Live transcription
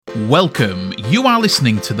Welcome. You are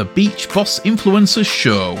listening to the Beach Boss Influencers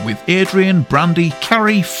Show with Adrian, Brandy,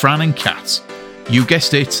 Carrie, Fran and Kat. You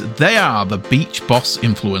guessed it, they are the Beach Boss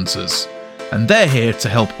Influencers. And they're here to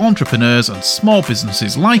help entrepreneurs and small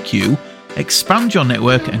businesses like you expand your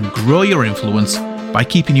network and grow your influence by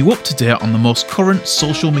keeping you up to date on the most current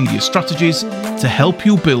social media strategies to help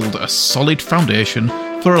you build a solid foundation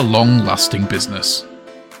for a long-lasting business.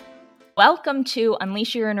 Welcome to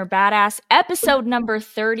Unleash Your Inner Badass, episode number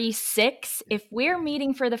 36. If we're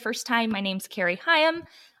meeting for the first time, my name's Carrie Hyam.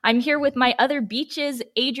 I'm here with my other beaches,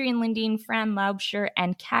 Adrian Lindeen, Fran Laubscher,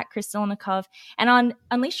 and Kat Krasilnikov. And on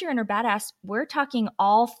Unleash Your Inner Badass, we're talking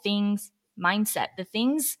all things mindset, the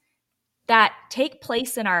things that take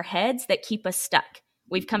place in our heads that keep us stuck.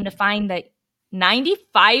 We've come to find that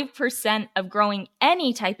 95% of growing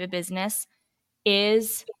any type of business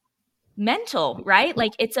is mental, right?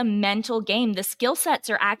 Like it's a mental game. The skill sets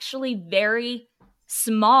are actually very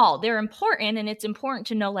small. They're important, and it's important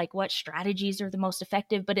to know like what strategies are the most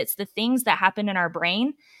effective, but it's the things that happen in our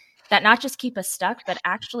brain that not just keep us stuck, but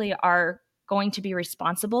actually are going to be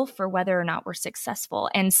responsible for whether or not we're successful.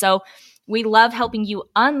 And so we love helping you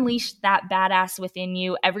unleash that badass within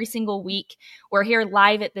you every single week. We're here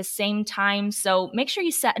live at the same time. So make sure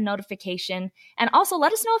you set a notification, and also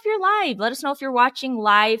let us know if you're live. Let us know if you're watching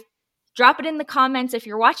live. Drop it in the comments. If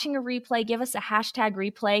you're watching a replay, give us a hashtag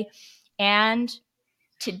replay. And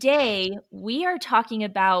today we are talking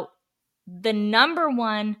about the number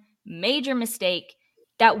one major mistake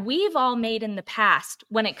that we've all made in the past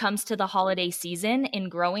when it comes to the holiday season in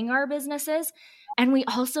growing our businesses. And we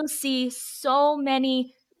also see so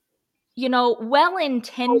many,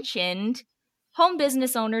 well-intentioned home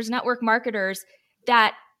business owners, network marketers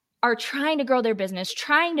that are trying to grow their business,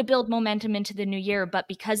 trying to build momentum into the new year, but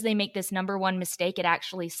because they make this number one mistake, it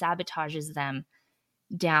actually sabotages them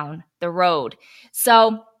down the road.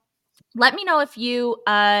 So let me know if you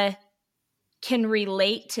can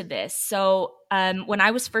relate to this. So when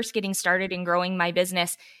I was first getting started in growing my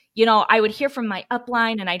business, I would hear from my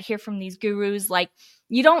upline and I'd hear from these gurus like,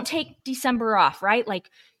 you don't take December off, right?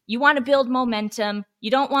 Like you want to build momentum.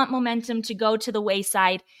 You don't want momentum to go to the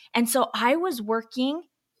wayside. And so I was working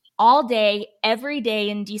all day, every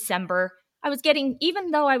day in December.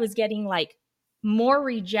 Even though I was getting like more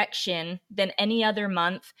rejection than any other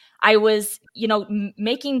month, I was,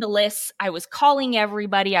 making the lists. I was calling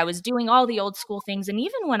everybody. I was doing all the old school things. And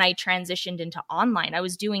even when I transitioned into online, I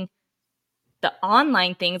was doing the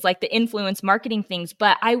online things like the influence marketing things.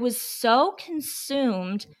 But I was so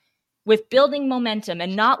consumed with building momentum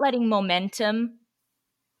and not letting momentum,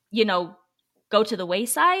 go to the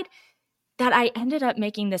wayside, that I ended up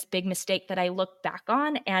making this big mistake that I look back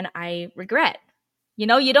on and I regret. You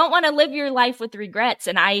don't want to live your life with regrets.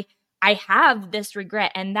 And I have this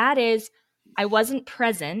regret, and that is I wasn't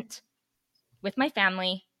present with my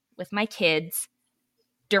family, with my kids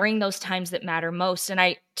during those times that matter most.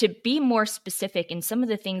 And to be more specific, in some of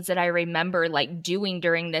the things that I remember like doing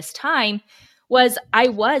during this time was I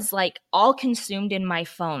was like all consumed in my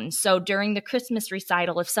phone. So during the Christmas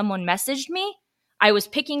recital, if someone messaged me, I was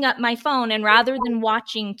picking up my phone, and rather than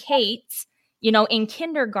watching Kate's, in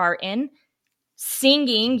kindergarten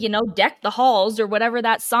singing, Deck the Halls or whatever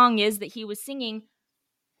that song is that he was singing,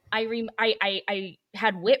 I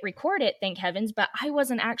had Wit record it, thank heavens, but I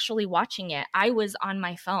wasn't actually watching it. I was on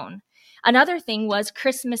my phone. Another thing was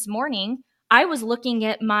Christmas morning, I was looking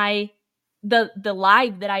at the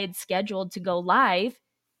live that I had scheduled to go live,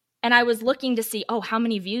 and I was looking to see, how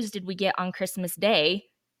many views did we get on Christmas Day,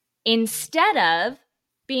 instead of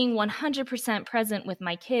being 100% present with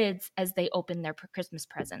my kids as they open their Christmas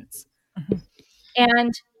presents. Mm-hmm.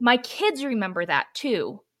 And my kids remember that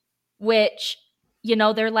too, which,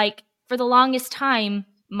 they're like, for the longest time,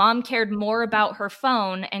 mom cared more about her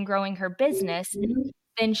phone and growing her business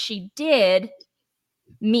than she did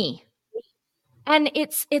me. And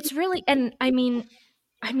it's really, and I mean,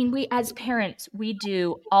 we as parents, we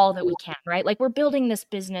do all that we can, right? Like we're building this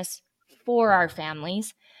business for our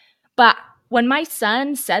families. But when my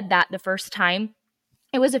son said that the first time,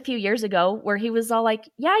 it was a few years ago, where he was all like,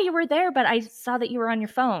 yeah, you were there, but I saw that you were on your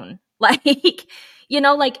phone. Like,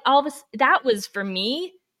 like all of this, that was for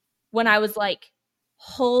me when I was like,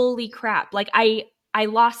 holy crap. Like I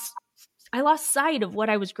lost sight of what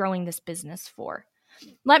I was growing this business for.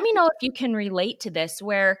 Let me know if you can relate to this,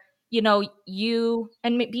 where, you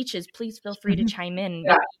and Beaches, please feel free to chime in.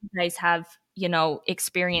 Yeah. You guys have,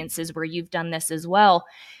 experiences where you've done this as well,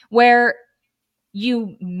 where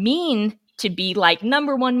you mean to be like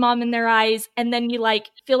number one mom in their eyes, and then you like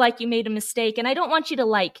feel like you made a mistake. And I don't want you to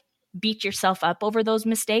like beat yourself up over those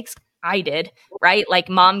mistakes, I did, right? Like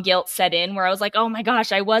mom guilt set in where I was like, oh my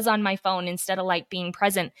gosh, I was on my phone instead of like being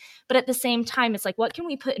present. But at the same time, it's like, what can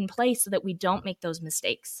we put in place so that we don't make those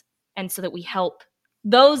mistakes? And so that we help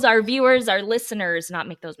those, our viewers, our listeners, not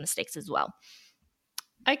make those mistakes as well.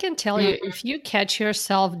 I can tell you, if you catch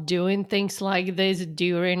yourself doing things like this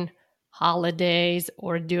during holidays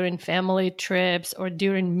or during family trips or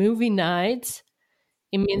during movie nights,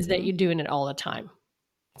 it means that you're doing it all the time.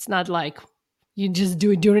 It's not like you just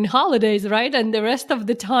do it during holidays, right? And the rest of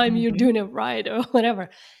the time you're doing it right or whatever.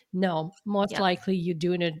 No, most likely you're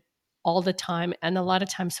doing it all the time. And a lot of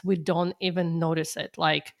times we don't even notice it.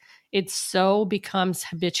 Like it so becomes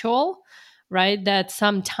habitual, right? That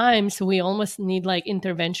sometimes we almost need like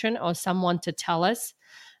intervention or someone to tell us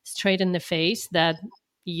straight in the face that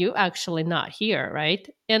you actually not here, right?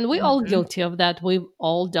 And we all guilty of that. We've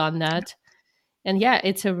all done that. And yeah,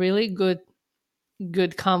 it's a really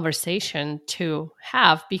good conversation to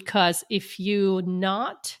have, because if you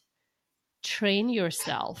not train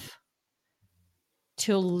yourself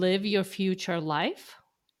to live your future life,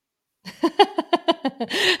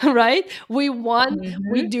 right?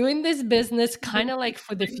 We're doing this business kind of like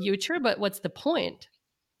for the future, but what's the point?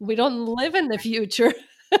 We don't live in the future.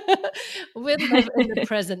 We live in the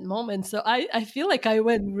present moment. So I feel like I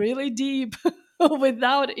went really deep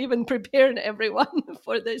without even preparing everyone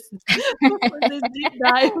for this deep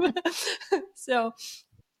dive. So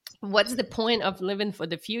what's the point of living for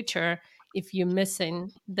the future if you're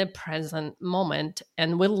missing the present moment?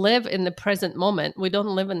 And we live in the present moment. We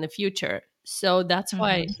don't live in the future. So that's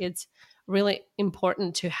why it's really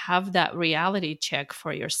important to have that reality check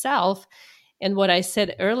for yourself. And what I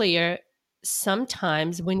said earlier,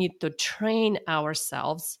 sometimes we need to train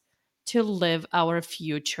ourselves to live our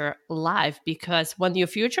future life, because when your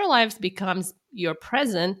future life becomes your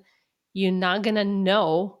present, you're not going to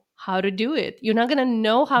know how to do it. You're not going to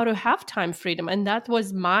know how to have time freedom. And that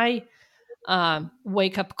was my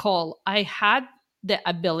wake up call. I had the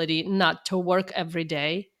ability not to work every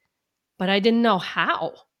day, but I didn't know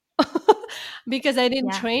how because I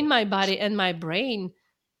didn't train my body and my brain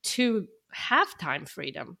to have time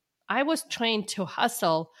freedom. I was trained to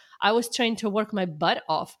hustle. I was trained to work my butt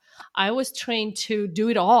off. I was trained to do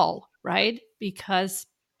it all, right? Because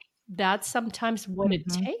that's sometimes what it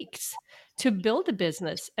takes to build a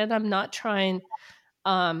business. And I'm not trying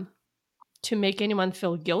to make anyone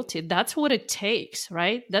feel guilty. That's what it takes,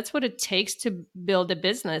 right? That's what it takes to build a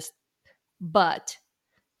business. But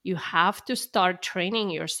you have to start training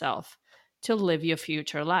yourself to live your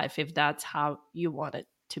future life if that's how you want it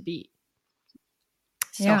to be.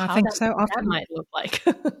 So yeah, I think so that often might look like.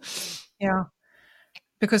 yeah,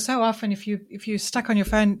 because so often if you're stuck on your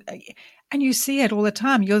phone, and you see it all the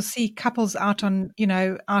time, you'll see couples out on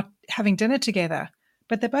out having dinner together,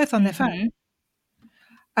 but they're both on their phone.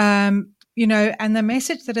 And the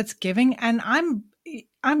message that it's giving, and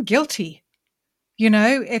I'm guilty.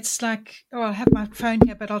 It's like, oh, I'll have my phone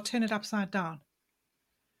here, but I'll turn it upside down.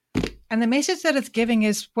 And the message that it's giving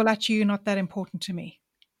is, well, actually, you're not that important to me.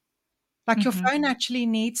 Like your phone actually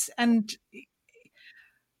needs, and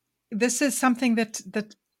this is something that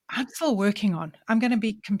I'm still working on. I'm going to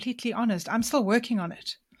be completely honest. I'm still working on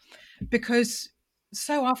it, because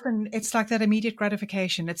so often it's like that immediate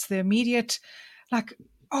gratification. It's the immediate, like,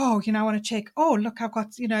 oh, I want to check. Oh, look, I've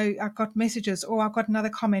got messages, or I've got another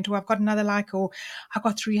comment, or I've got another like, or I've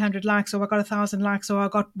got 300 likes, or I've got 1,000 likes, or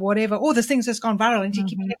I've got whatever. All this thing's just gone viral, and you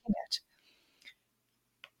keep checking it.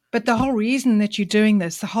 But the whole reason that you're doing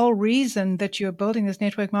this, the whole reason that you're building this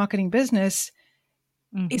network marketing business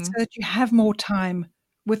is so that you have more time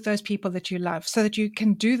with those people that you love, so that you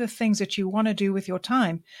can do the things that you want to do with your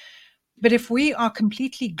time. But if we are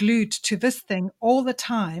completely glued to this thing all the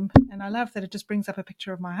time, and I love that it just brings up a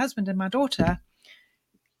picture of my husband and my daughter,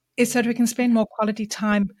 is so that we can spend more quality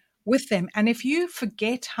time with them. And if you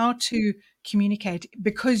forget how to communicate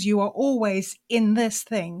because you are always in this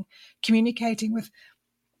thing, communicating with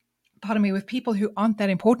people who aren't that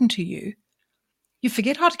important to you, you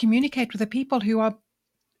forget how to communicate with the people who are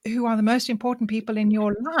the most important people in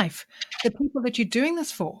your life, the people that you're doing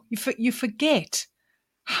this for. You forget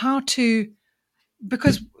how to,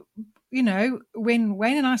 because, when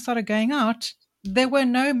Wayne and I started going out, there were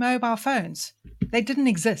no mobile phones. They didn't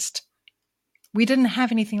exist. We didn't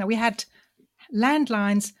have anything. We had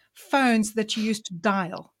landlines, phones that you used to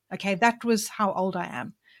dial. Okay, that was how old I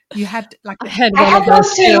am. You had like I had one of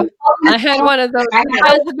those too. I had one of those.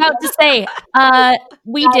 I was about to say,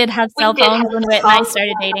 we did have cell phones when Whit and I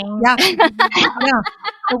started dating. Yeah, yeah,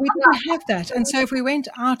 but we didn't have that. And so if we went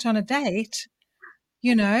out on a date,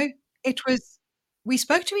 it was, we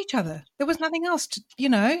spoke to each other. There was nothing else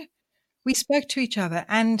we spoke to each other.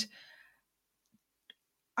 And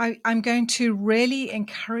I'm going to really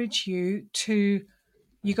encourage you to,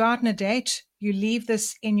 you go out on a date, you leave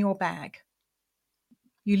this in your bag.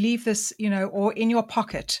 You leave this, or in your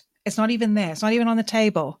pocket. It's not even there. It's not even on the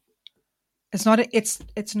table. It's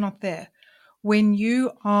not there. When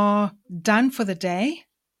you are done for the day,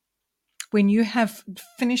 when you have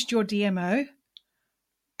finished your DMO,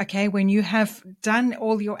 okay, when you have done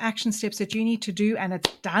all your action steps that you need to do and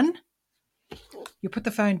it's done, you put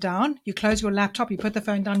the phone down, you close your laptop, you put the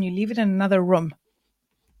phone down, you leave it in another room.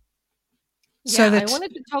 Yeah, I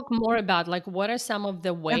wanted to talk more about like what are some of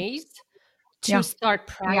the ways to start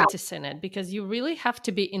practicing it, because you really have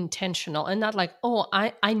to be intentional and not like, oh,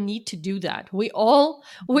 I need to do that. We all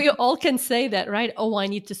can say that, right? Oh, I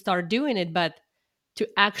need to start doing it, but to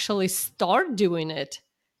actually start doing it,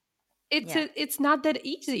 it's not that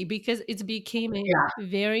easy, because it's became a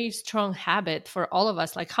very strong habit for all of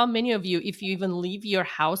us. Like, how many of you, if you even leave your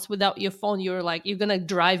house without your phone, you're like, you're gonna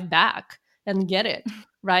drive back and get it,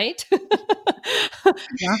 right?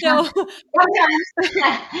 So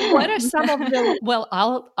what are some of the, well,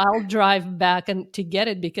 I'll drive back and to get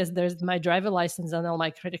it because there's my driver license and all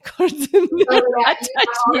my credit cards in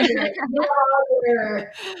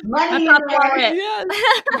there. Money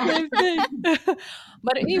same thing.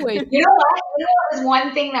 But anyway, you know what? There's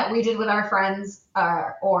one thing that we did with our friends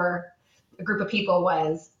or a group of people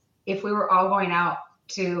was, if we were all going out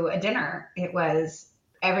to a dinner, it was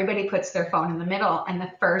everybody puts their phone in the middle and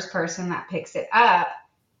the first person that picks it up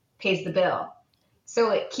pays the bill.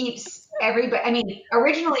 So it keeps everybody, I mean,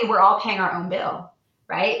 originally we're all paying our own bill,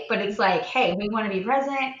 right? But it's like, hey, we want to be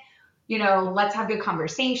present, let's have good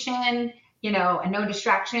conversation, and no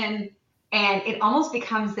distraction. And it almost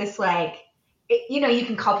becomes this like, you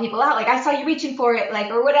can call people out, like, I saw you reaching for it,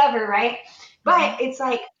 like, or whatever, right? But it's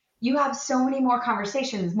like, you have so many more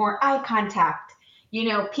conversations, more eye contact.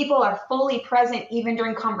 People are fully present even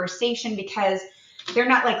during conversation because they're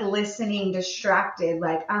not like listening distracted,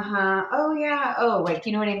 like, oh yeah, oh, like,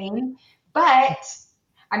 you know what I mean? But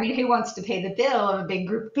I mean, who wants to pay the bill of a big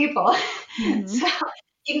group of people? So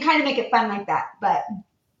you can kind of make it fun like that. But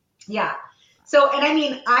yeah. So, and I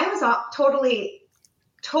mean, I was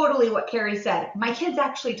totally what Carrie said. My kids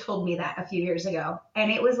actually told me that a few years ago, and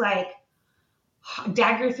it was like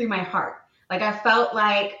dagger through my heart. Like, I felt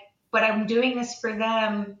like, but I'm doing this for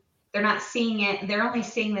them. They're not seeing it. They're only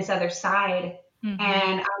seeing this other side. And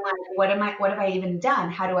I'm like, what have I even done?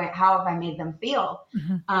 How have I made them feel?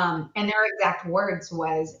 And their exact words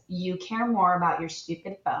was, you care more about your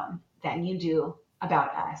stupid phone than you do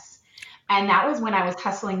about us. And that was when I was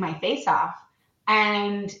hustling my face off.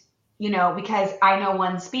 And, because I know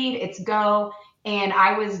one speed, it's go. And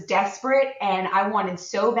I was desperate and I wanted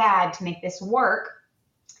so bad to make this work.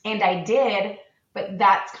 And I did. But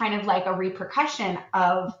that's kind of like a repercussion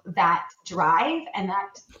of that drive and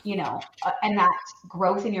that, and that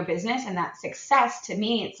growth in your business and that success. To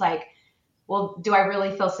me, it's like, well, do I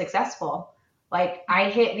really feel successful? Like, I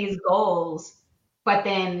hit these goals, but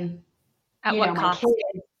then, at what my cost? kids,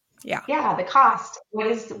 the cost. What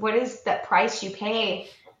is the price you pay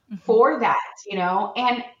for that?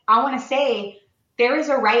 And I want to say there is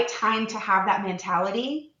a right time to have that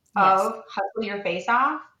mentality of hustle your face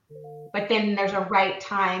off. But then there's a right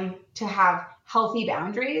time to have healthy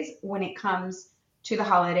boundaries when it comes to the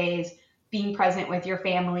holidays, being present with your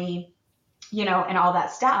family, and all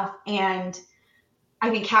that stuff. And I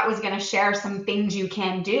think Kat was going to share some things you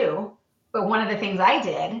can do. But one of the things I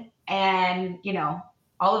did, and,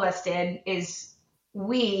 all of us did, is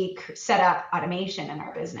we set up automation in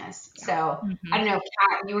our business. So I don't know,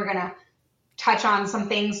 Kat, you were going to touch on some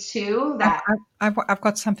things too that I've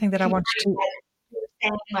got something that I want to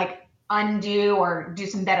like undo or do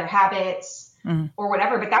some better habits or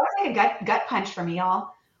whatever. But that was like a gut punch for me, y'all,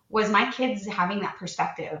 was my kids having that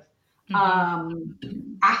perspective.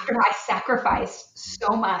 After I sacrificed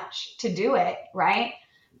so much to do it, right?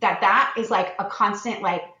 That is like a constant,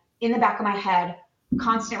 like in the back of my head,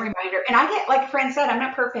 constant reminder. And I get, like Fran said, I'm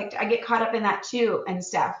not perfect. I get caught up in that too and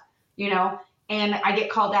stuff, and I get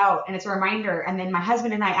called out and it's a reminder. And then my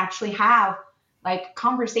husband and I actually have like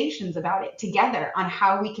conversations about it together on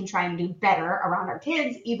how we can try and do better around our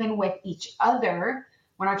kids, even with each other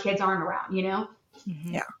when our kids aren't around,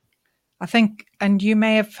 Yeah. I think, and you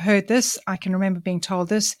may have heard this, I can remember being told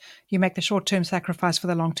this, you make the short-term sacrifice for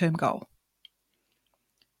the long-term goal.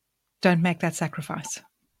 Don't make that sacrifice.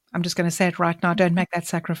 I'm just going to say it right now. Don't make that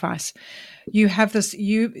sacrifice. You have this,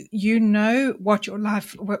 you know what your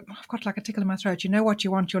life, I've got like a tickle in my throat. You know what you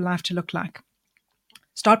want your life to look like.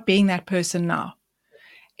 Start being that person now.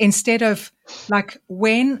 Instead of like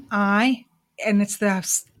and it's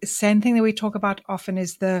the same thing that we talk about often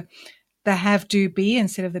is the the have do be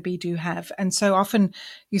instead of the be do have. And so often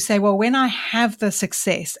you say, well, when I have the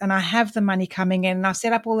success and I have the money coming in and I've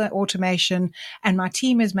set up all that automation and my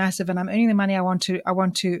team is massive and I'm earning the money I want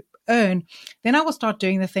to earn, then I will start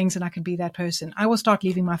doing the things and I can be that person. I will start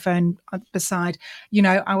leaving my phone beside,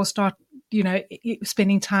 I will start,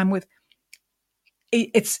 spending time with,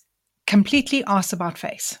 it's completely ass about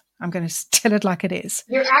face. I'm going to tell it like it is.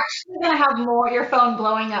 You're actually going to have your phone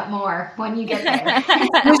blowing up more when you get there.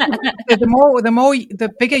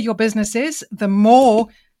 the bigger your business is, the more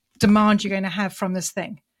demand you're going to have from this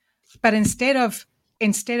thing. But instead of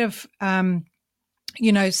sacrificing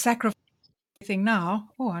now,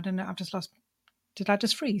 I don't know. I've just lost. Did I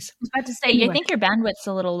just freeze? I was about to say, anyway. I think your bandwidth's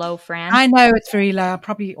a little low, Fran. I know it's very low.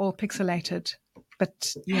 Probably all pixelated,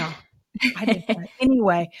 but yeah, I don't know.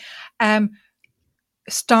 Anyway,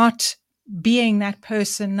 start being that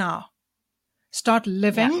person now. Start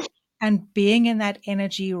living and being in that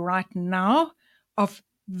energy right now of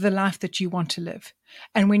the life that you want to live.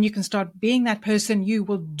 And when you can start being that person, you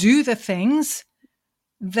will do the things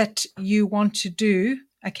that you want to do,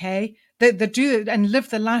 okay? That do and live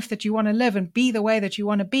the life that you want to live and be the way that you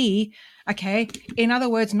want to be, okay? In other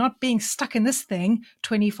words, not being stuck in this thing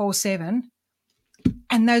 24/7.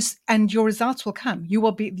 And your results will come. You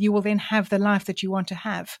will then have the life that you want to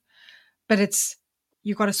have. But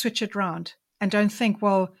you've got to switch it around and don't think,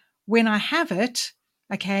 well, when I have it,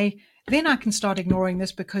 okay, then I can start ignoring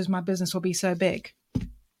this because my business will be so big.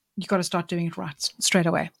 You've got to start doing it right straight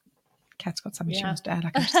away. Kat's got something she wants to add.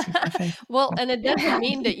 I can just see my face. Well, and it doesn't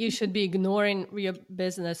mean that you should be ignoring your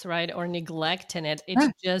business, right? Or neglecting it. It's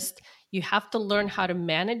just, you have to learn how to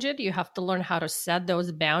manage it. You have to learn how to set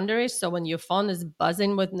those boundaries. So when your phone is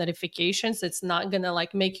buzzing with notifications, it's not going to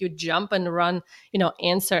make you jump and run,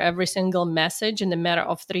 answer every single message in a matter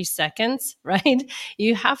of 3 seconds, right?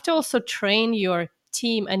 You have to also train your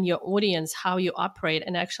team and your audience how you operate,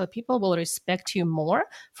 and actually people will respect you more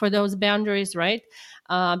for those boundaries, right?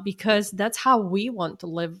 Because that's how we want to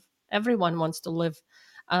live. Everyone wants to live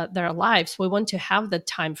their lives. We want to have that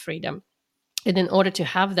time freedom, and in order to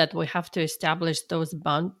have that, we have to establish those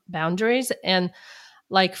boundaries. And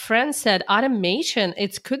like Fran said, automation,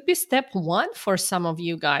 it could be step one for some of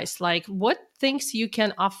you guys. Like, what things you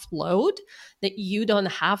can offload that you don't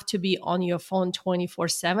have to be on your phone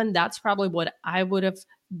 24/7. That's probably what I would have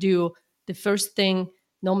do the first thing,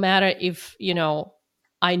 no matter if,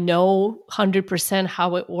 I know 100%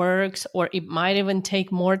 how it works, or it might even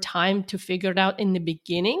take more time to figure it out in the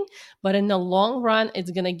beginning. But in the long run,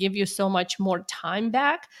 it's going to give you so much more time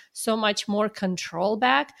back, so much more control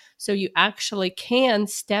back. So you actually can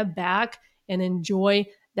step back and enjoy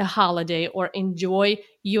the holiday or enjoy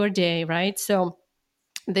your day, right? So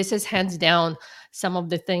this is hands down some of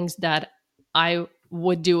the things that I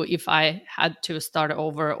would do if I had to start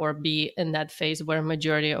over or be in that phase where a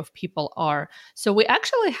majority of people are. So we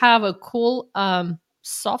actually have a cool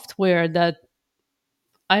software that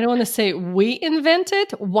I don't want to say we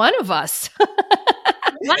invented, one of us.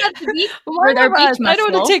 One of the one of us. I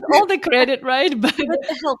don't want to take all the credit, right? But with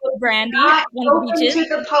the help of Brandy, not open to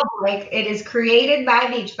the public. It is created by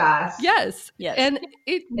Beach Boss. Yes. And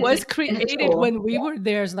it was created when we were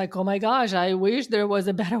there. It's like, oh my gosh, I wish there was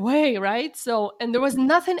a better way, right? So, and there was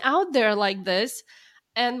nothing out there like this.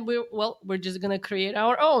 And we're just going to create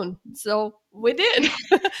our own. So we did.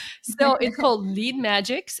 So it's called Lead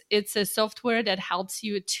Magics. It's a software that helps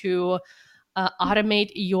you to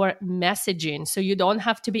automate your messaging. So you don't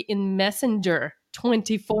have to be in Messenger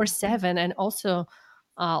 24/7. And also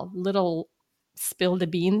little spill the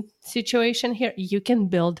bean situation here. You can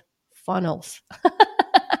build funnels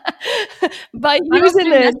by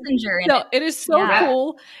using it. So it is so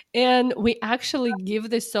cool. And we actually give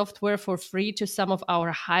this software for free to some of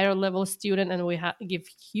our higher level students, and we give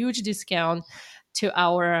huge discount to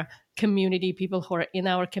our community, people who are in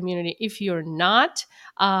our community. If you're not,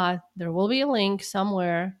 there will be a link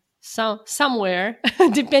somewhere,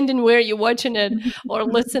 depending where you're watching it or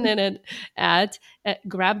listening it at.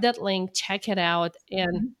 Grab that link, check it out,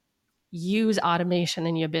 and use automation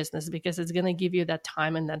in your business, because it's going to give you that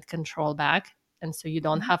time and that control back. And so you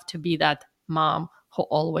don't have to be that mom who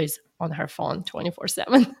always on her phone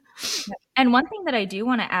 24/7. And one thing that I do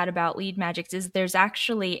want to add about Lead Magics is there's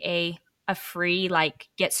actually a free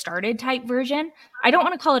get started type version. I don't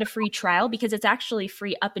want to call it a free trial because it's actually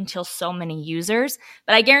free up until so many users.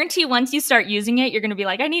 But I guarantee once you start using it, you're going to be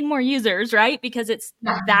like, I need more users, right? Because it's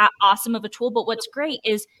that awesome of a tool. But what's great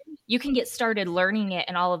is you can get started learning it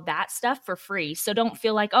and all of that stuff for free. So don't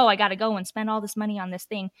feel like, oh, I got to go and spend all this money on this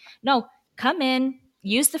thing. No, come in,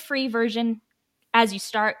 use the free version as you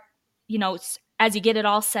start, as you get it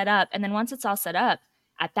all set up. And then once it's all set up,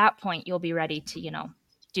 at that point, you'll be ready to,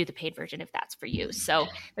 do the paid version if that's for you. So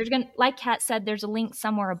there's like Kat said, there's a link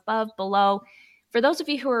somewhere above, below. For those of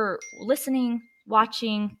you who are listening,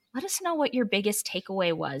 watching, let us know what your biggest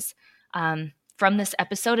takeaway was from this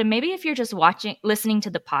episode. And maybe if you're just listening to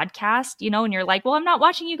the podcast, and you're like, well, I'm not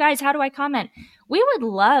watching you guys, how do I comment? We would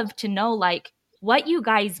love to know what you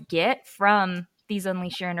guys get from these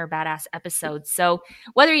Unleash Your Inner Badass episodes. So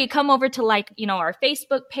whether you come over to our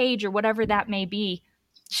Facebook page or whatever that may be,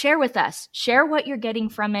 share with us, share what you're getting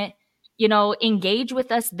from it, engage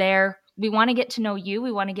with us there. We want to get to know you.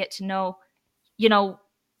 We want to get to know,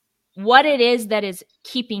 what it is that is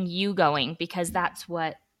keeping you going, because that's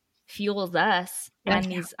what fuels us and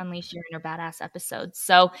these Unleash Your Inner Badass episodes.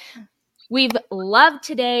 So we've loved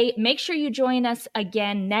today. Make sure you join us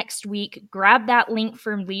again next week. Grab that link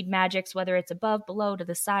from Lead Magics, whether it's above, below, to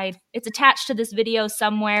the side. It's attached to this video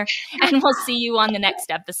somewhere, and we'll see you on the next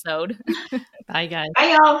episode. Bye, guys.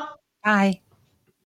 Bye, y'all. Bye.